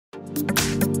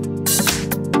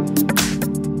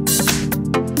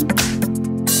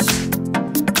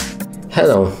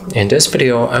Hello, in this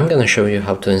video I'm gonna show you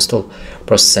how to install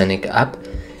Proscenic app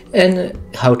and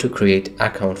how to create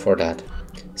account for that.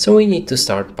 So we need to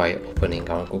start by opening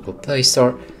our Google Play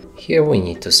Store. Here we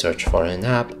need to search for an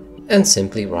app and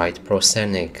simply write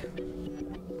Proscenic.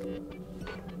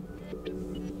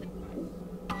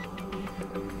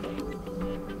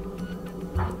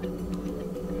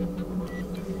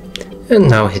 And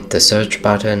now hit the search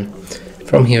button.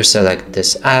 From here select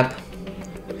this app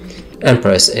and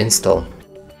press install.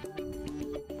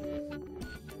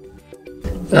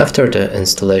 After the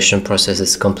installation process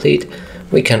is complete,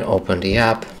 we can open the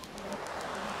app,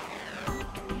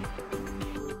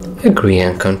 agree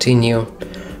and continue.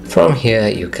 From here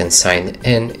you can sign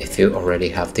in if you already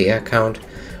have the account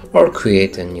or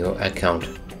create a new account.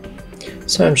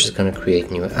 So I'm just gonna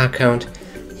create new account.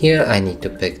 Here I need to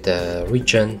pick the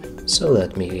region, so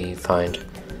let me find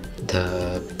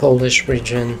the Polish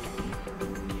region.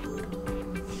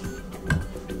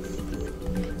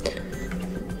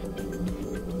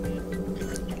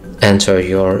 Enter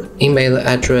your email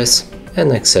address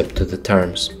and accept to the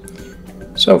terms.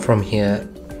 So from here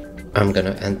I'm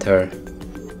gonna enter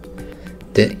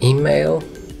the email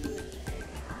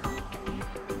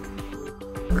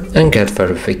and get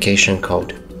verification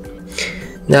code.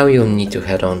 Now you'll need to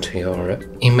head on to your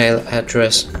email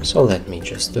address, so let me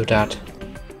just do that.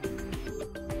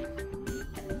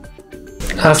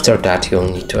 After that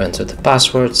you'll need to enter the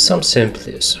password, so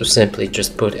simply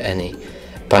just put any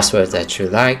password that you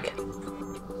like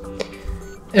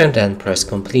and then press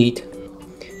complete.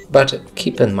 But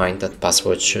keep in mind that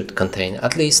passwords should contain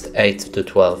at least 8 to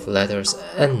 12 letters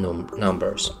and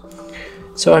numbers.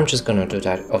 So I'm just gonna do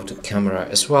that off the camera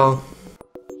as well.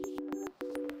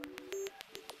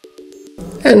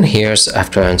 And here's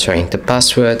after entering the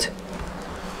password.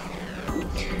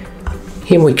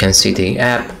 Here we can see the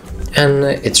app and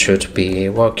it should be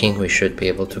working. We should be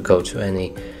able to go to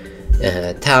any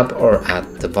tab or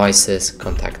add devices,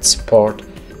 contact support,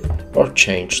 or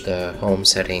change the home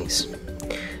settings.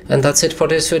 And that's it for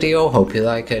this video. Hope you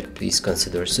like it. Please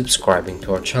consider subscribing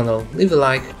to our channel, leave a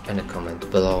like and a comment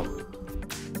below.